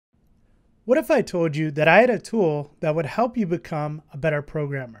What if I told you that I had a tool that would help you become a better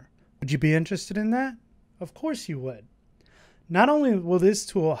programmer? Would you be interested in that? Of course you would. Not only will this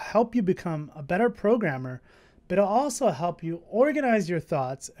tool help you become a better programmer, but it'll also help you organize your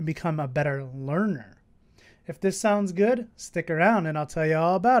thoughts and become a better learner. If this sounds good, stick around and I'll tell you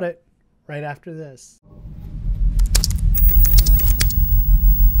all about it right after this.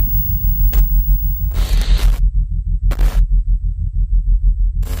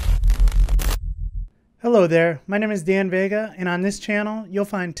 Hello there, my name is Dan Vega, and on this channel you'll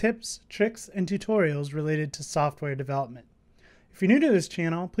find tips, tricks, and tutorials related to software development. If you're new to this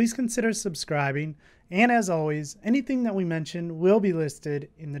channel, please consider subscribing, and as always, anything that we mention will be listed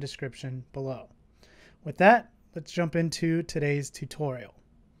in the description below. With that, let's jump into today's tutorial.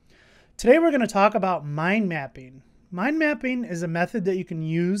 Today we're going to talk about mind mapping. Mind mapping is a method that you can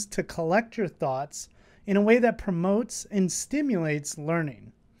use to collect your thoughts in a way that promotes and stimulates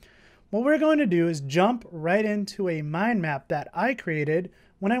learning. What we're going to do is jump right into a mind map that I created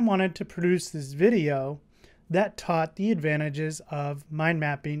when I wanted to produce this video that taught the advantages of mind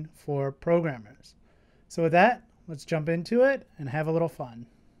mapping for programmers. So with that, let's jump into it and have a little fun.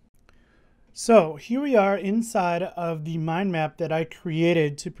 So here we are inside of the mind map that I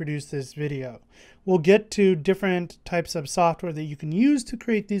created to produce this video. We'll get to different types of software that you can use to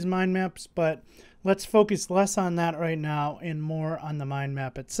create these mind maps, but let's focus less on that right now and more on the mind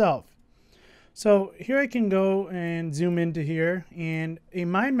map itself. So here I can go and zoom into here, and a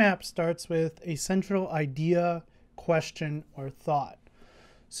mind map starts with a central idea, question, or thought.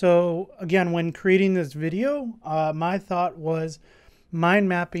 So again, when creating this video, my thought was mind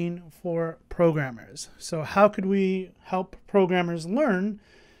mapping for programmers. So how could we help programmers learn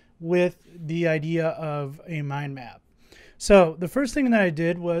with the idea of a mind map? So the first thing that I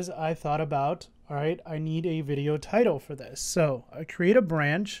did was I thought about, all right, I need a video title for this. So I create a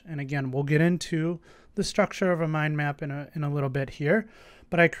branch, and again, we'll get into the structure of a mind map in a little bit here.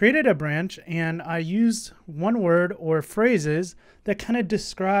 But I created a branch and I used one word or phrases that kind of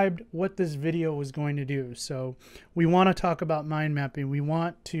described what this video was going to do. So we want to talk about mind mapping. We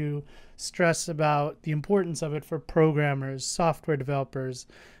want to stress about the importance of it for programmers, software developers,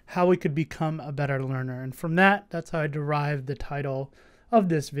 how we could become a better learner. And from that, that's how I derived the title of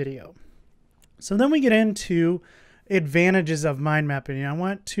this video. So then we get into advantages of mind mapping. And I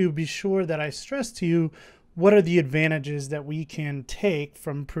want to be sure that I stress to you what are the advantages that we can take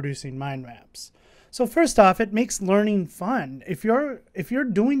from producing mind maps. So first off, it makes learning fun. If you're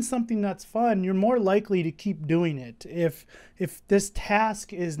doing something that's fun, you're more likely to keep doing it. If this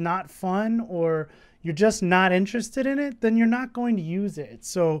task is not fun or you're just not interested in it, then you're not going to use it.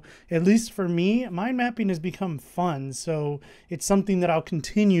 So at least for me, mind mapping has become fun. So it's something that I'll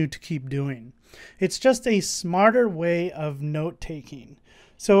continue to keep doing. It's just a smarter way of note taking.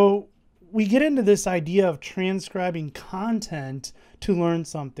 So we get into this idea of transcribing content to learn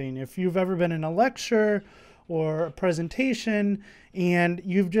something. If you've ever been in a lecture or a presentation and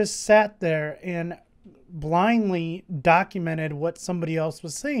you've just sat there and blindly documented what somebody else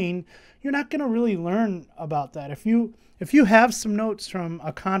was saying, you're not going to really learn about that. If you have some notes from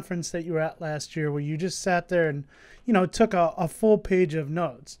a conference that you were at last year where you just sat there and took a full page of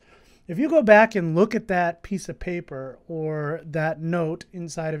notes, if you go back and look at that piece of paper or that note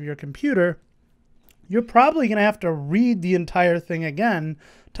inside of your computer, you're probably going to have to read the entire thing again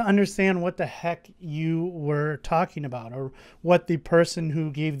to understand what the heck you were talking about or what the person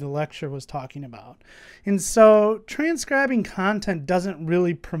who gave the lecture was talking about. And so transcribing content doesn't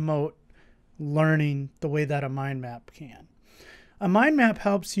really promote learning the way that a mind map can. A mind map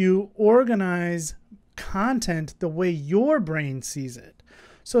helps you organize content the way your brain sees it.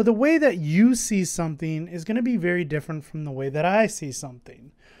 So the way that you see something is going to be very different from the way that I see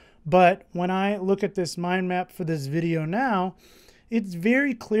something. But when I look at this mind map for this video now, it's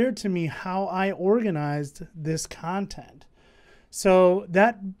very clear to me how I organized this content. So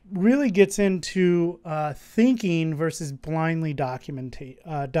that really gets into thinking versus blindly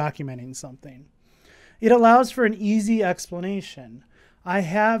documenting something. It allows for an easy explanation. I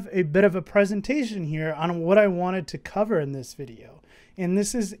have a bit of a presentation here on what I wanted to cover in this video. And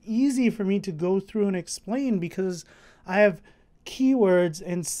this is easy for me to go through and explain because I have keywords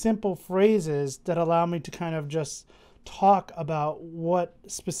and simple phrases that allow me to kind of just talk about what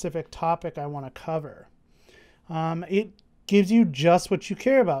specific topic I want to cover. It gives you just what you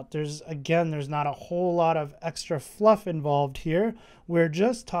care about. There's not a whole lot of extra fluff involved here. We're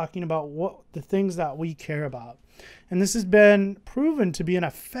just talking about the things that we care about. And this has been proven to be an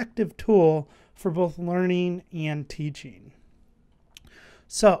effective tool for both learning and teaching.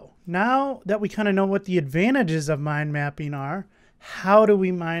 So now that we kind of know what the advantages of mind mapping are, how do we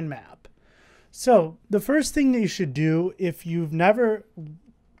mind map? So the first thing that you should do if you've never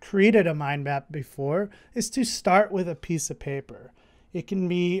created a mind map before is to start with a piece of paper. It can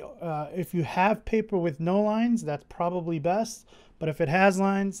be, if you have paper with no lines, that's probably best. But if it has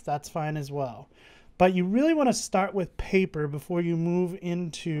lines, that's fine as well. But you really want to start with paper before you move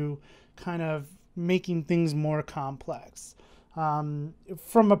into kind of making things more complex. From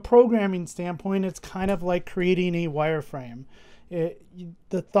a programming standpoint, it's kind of like creating a wireframe.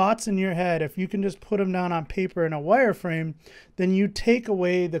 The thoughts in your head, if you can just put them down on paper in a wireframe, then you take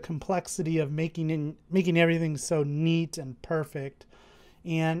away the complexity of making everything so neat and perfect.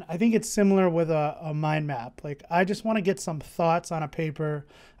 And I think it's similar with a mind map. Like, I just want to get some thoughts on a paper.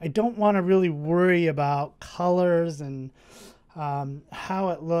 I don't want to really worry about colors and how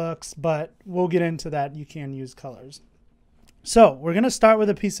it looks, but we'll get into that. You can use colors. So we're going to start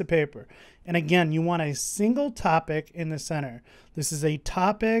with a piece of paper. And again, you want a single topic in the center. This is a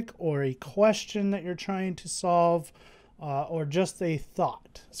topic or a question that you're trying to solve, or just a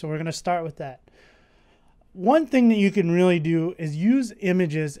thought. So we're going to start with that. One thing that you can really do is use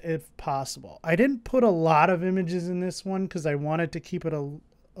images if possible. I didn't put a lot of images in this one because I wanted to keep it a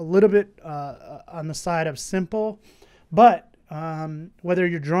little bit on the side of simple. But whether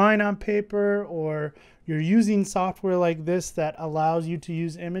you're drawing on paper or you're using software like this that allows you to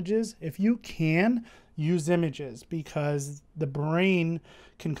use images, if you can, use images, because the brain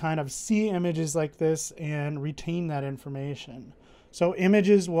can kind of see images like this and retain that information. So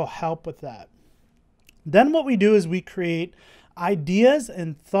images will help with that. Then what we do is we create ideas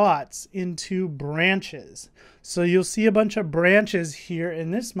and thoughts into branches. So you'll see a bunch of branches here in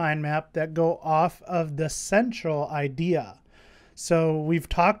this mind map that go off of the central idea. So we've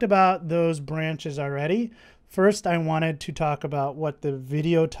talked about those branches already. First, I wanted to talk about what the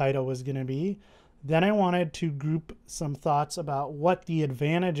video title was going to be. Then I wanted to group some thoughts about what the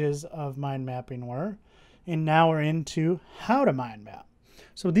advantages of mind mapping were. And now we're into how to mind map.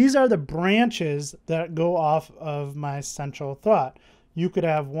 So these are the branches that go off of my central thought. You could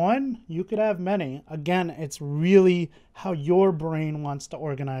have one, you could have many. Again, it's really how your brain wants to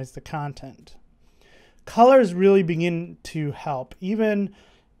organize the content. Colors really begin to help. Even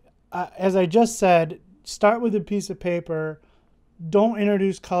as I just said, start with a piece of paper. Don't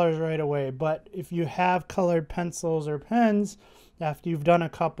introduce colors right away. But if you have colored pencils or pens, after you've done a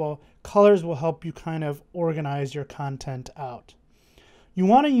couple, colors will help you kind of organize your content out. You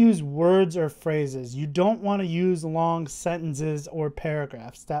want to use words or phrases. You don't want to use long sentences or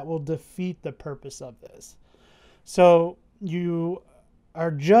paragraphs. That will defeat the purpose of this. So you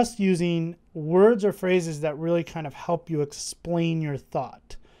are just using words or phrases that really kind of help you explain your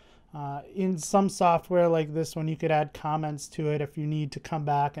thought. In some software like this one, you could add comments to it if you need to come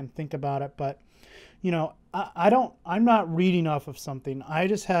back and think about it. But, you know, I'm not reading off of something. I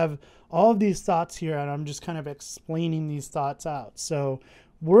just have all of these thoughts here, and I'm just kind of explaining these thoughts out. So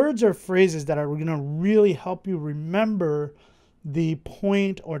words or phrases that are going to really help you remember the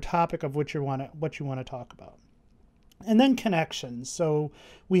point or topic of what you want to talk about. And then connections. So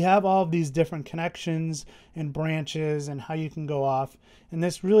we have all of these different connections and branches and how you can go off. And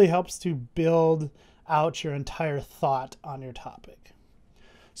this really helps to build out your entire thought on your topic.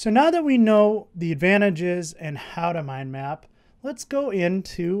 So now that we know the advantages and how to mind map, let's go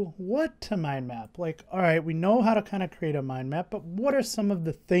into what to mind map. Like, all right, we know how to kind of create a mind map, but what are some of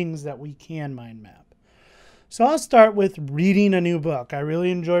the things that we can mind map? So I'll start with reading a new book. I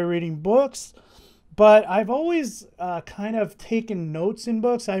really enjoy reading books, but I've always kind of taken notes in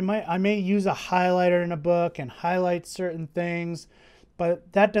books. I may use a highlighter in a book and highlight certain things,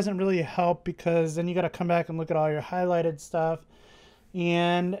 but that doesn't really help because then you got to come back and look at all your highlighted stuff.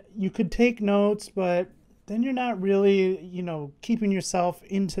 And you could take notes, but then you're not really, keeping yourself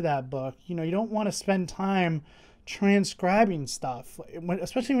into that book. You don't want to spend time transcribing stuff,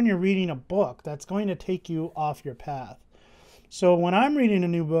 especially when you're reading a book. That's going to take you off your path. So when I'm reading a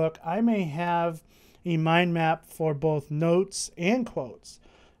new book, I may have a mind map for both notes and quotes.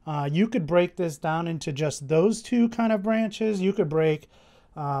 You could break this down into just those two kind of branches. You could break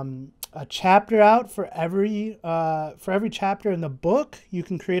a chapter out for every chapter in the book. You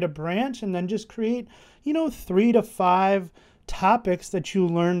can create a branch and then just create 3 to 5 topics that you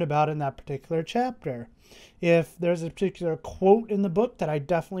learned about in that particular chapter. If there's a particular quote in the book that I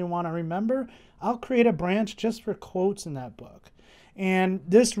definitely want to remember, I'll create a branch just for quotes in that book. And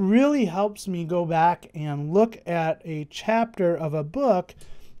this really helps me go back and look at a chapter of a book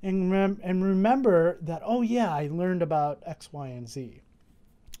and remember that, oh yeah, I learned about X, Y, and Z.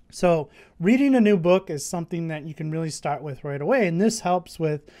 So reading a new book is something that you can really start with right away. And this helps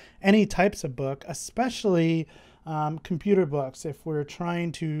with any types of book, especially computer books, if we're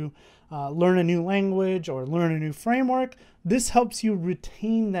trying to learn a new language or learn a new framework, this helps you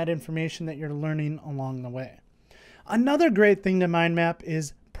retain that information that you're learning along the way. Another great thing to mind map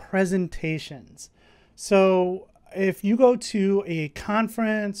is presentations. So if you go to a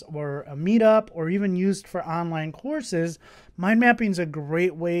conference or a meetup or even used for online courses, mind mapping is a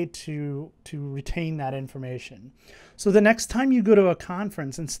great way to retain that information. So the next time you go to a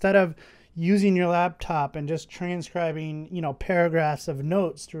conference, instead of using your laptop and just transcribing, paragraphs of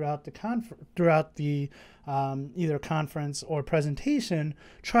notes throughout the either conference or presentation,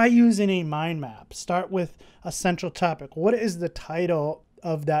 try using a mind map. Start with a central topic. What is the title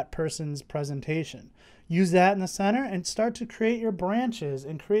of that person's presentation? Use that in the center and start to create your branches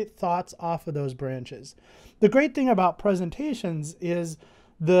and create thoughts off of those branches. The great thing about presentations is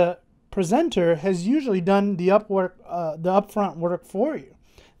the presenter has usually done the upfront work for you.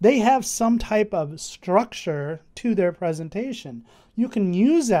 They have some type of structure to their presentation. You can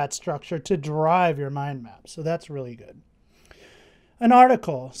use that structure to drive your mind map. So that's really good. An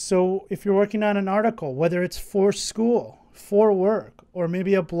article. So if you're working on an article, whether it's for school, for work, or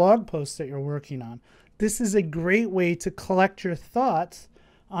maybe a blog post that you're working on, this is a great way to collect your thoughts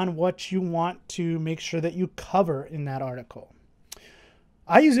on what you want to make sure that you cover in that article.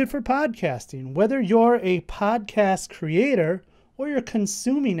 I use it for podcasting, whether you're a podcast creator or you're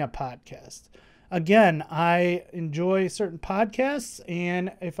consuming a podcast. Again, I enjoy certain podcasts,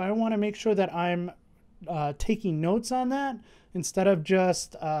 and if I want to make sure that I'm taking notes on that, instead of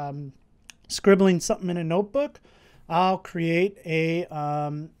just scribbling something in a notebook, I'll create a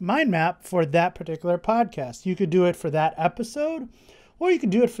mind map for that particular podcast. You could do it for that episode, or you could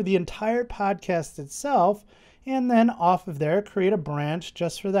do it for the entire podcast itself, and then off of there, create a branch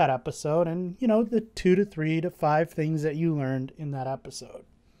just for that episode and, the 2 to 3 to 5 things that you learned in that episode.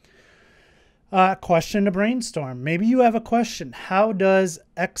 Question to brainstorm. Maybe you have a question. How does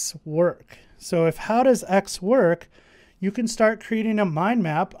X work? So if how does X work, you can start creating a mind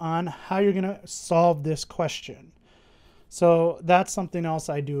map on how you're going to solve this question. So that's something else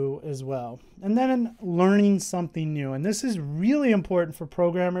I do as well. And then learning something new. And this is really important for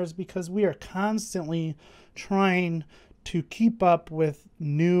programmers because we are constantly trying to keep up with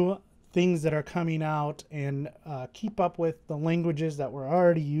new things that are coming out and keep up with the languages that we're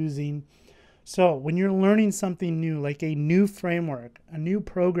already using. So when you're learning something new, like a new framework, a new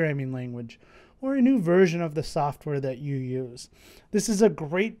programming language, or a new version of the software that you use, this is a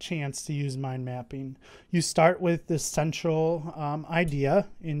great chance to use mind mapping. You start with the central idea.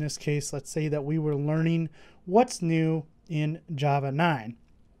 In this case, let's say that we were learning what's new in Java 9.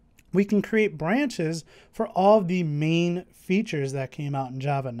 We can create branches for all of the main features that came out in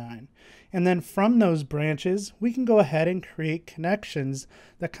Java 9. And then from those branches, we can go ahead and create connections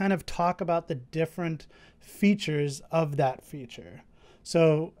that kind of talk about the different features of that feature.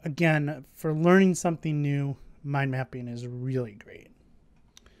 So again, for learning something new, mind mapping is really great.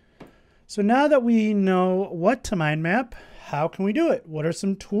 So now that we know what to mind map, how can we do it? What are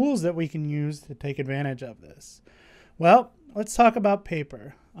some tools that we can use to take advantage of this? Well, let's talk about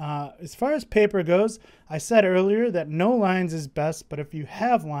paper. As far as paper goes, I said earlier that no lines is best, but if you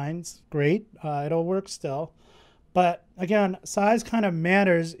have lines, great, it'll work still. But again, size kind of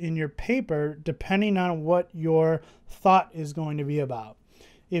matters in your paper depending on what your thought is going to be about.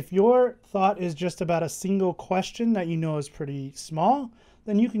 If your thought is just about a single question that you know is pretty small,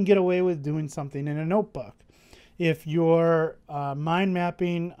 then you can get away with doing something in a notebook. If you're mind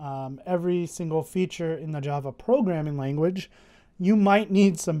mapping every single feature in the Java programming language, you might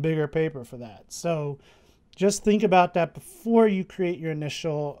need some bigger paper for that. So just think about that before you create your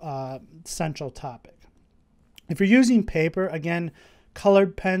initial central topic. If you're using paper, again,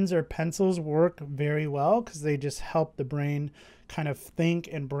 colored pens or pencils work very well because they just help the brain kind of think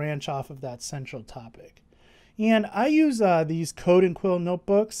and branch off of that central topic. And I use these Code and Quill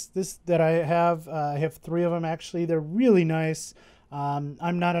notebooks. I have 3 of them actually. They're really nice.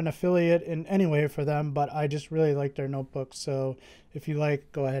 I'm not an affiliate in any way for them, but I just really like their notebooks. So if you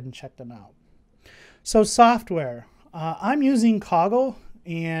like, go ahead and check them out. So software. I'm using Coggle,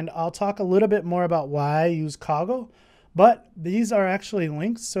 and I'll talk a little bit more about why I use Coggle. But these are actually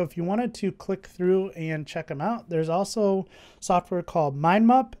links, so if you wanted to click through and check them out, there's also software called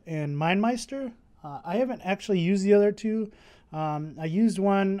MindMap and MindMeister. I haven't actually used the other two. I used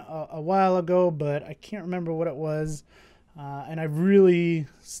one a while ago, but I can't remember what it was. And I've really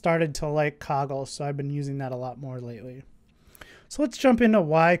started to like Coggle, so I've been using that a lot more lately. So let's jump into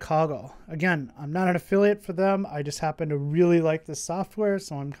why Coggle. Again, I'm not an affiliate for them. I just happen to really like this software,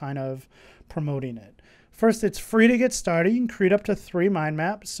 so I'm kind of promoting it. First, it's free to get started. You can create up to 3 mind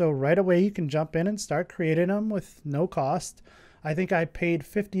maps. So right away you can jump in and start creating them with no cost. I think I paid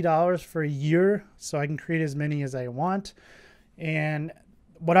 $50 for a year, so I can create as many as I want. And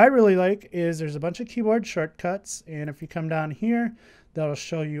what I really like is there's a bunch of keyboard shortcuts. And if you come down here, that'll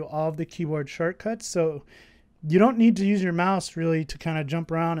show you all of the keyboard shortcuts. So you don't need to use your mouse really to kind of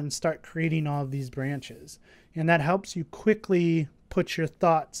jump around and start creating all of these branches. And that helps you quickly put your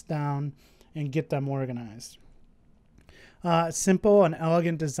thoughts down and get them organized. Simple and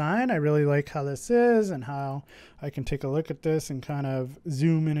elegant design. I really like how this is and how I can take a look at this and kind of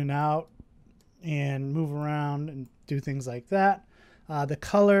zoom in and out and move around and do things like that. The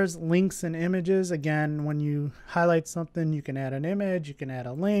colors, links, and images. Again, when you highlight something, you can add an image, you can add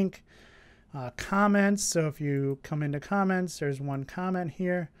a link. Comments. So if you come into comments, there's one comment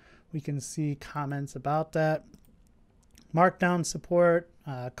here. We can see comments about that. Markdown support,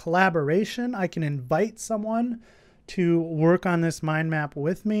 collaboration. I can invite someone to work on this mind map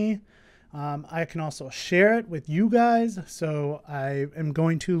with me. I can also share it with you guys. So I am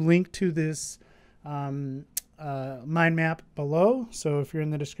going to link to this mind map below. So if you're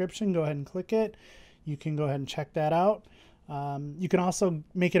in the description, go ahead and click it. You can go ahead and check that out. You can also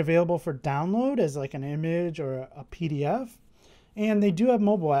make it available for download as like an image or a PDF. And they do have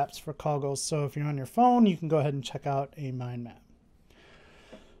mobile apps for Coggle. So if you're on your phone, you can go ahead and check out a mind map.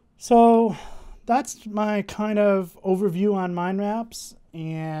 So that's my kind of overview on mind maps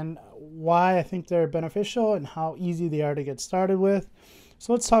and why I think they're beneficial and how easy they are to get started with.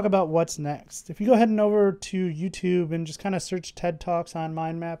 So let's talk about what's next. If you go ahead and over to YouTube and just kind of search TED Talks on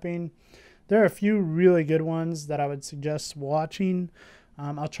mind mapping, there are a few really good ones that I would suggest watching.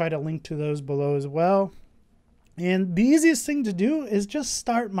 I'll try to link to those below as well. And the easiest thing to do is just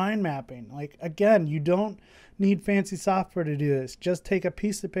start mind mapping. Like, again, you don't need fancy software to do this. Just take a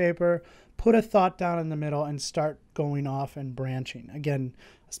piece of paper, put a thought down in the middle, and start going off and branching. Again,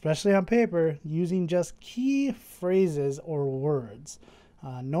 especially on paper, using just key phrases or words.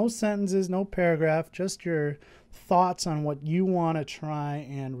 No sentences, no paragraph, just your thoughts on what you want to try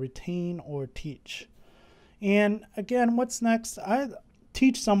and retain or teach. And again, what's next?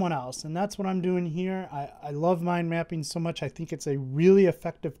 Teach someone else, and that's what I'm doing here. I love mind mapping so much. I think it's a really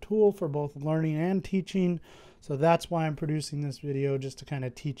effective tool for both learning and teaching. So that's why I'm producing this video, just to kind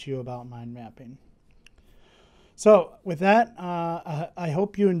of teach you about mind mapping. So with that, I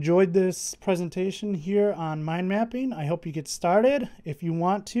hope you enjoyed this presentation here on mind mapping. I hope you get started. If you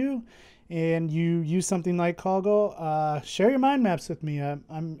want to, and you use something like Coggle, share your mind maps with me.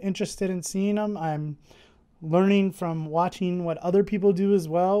 I'm interested in seeing them. I'm learning from watching what other people do as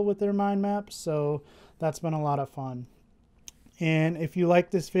well with their mind maps. So that's been a lot of fun. And if you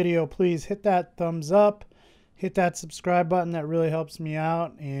like this video, please hit that thumbs up, hit that subscribe button. That really helps me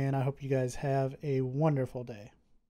out. And I hope you guys have a wonderful day.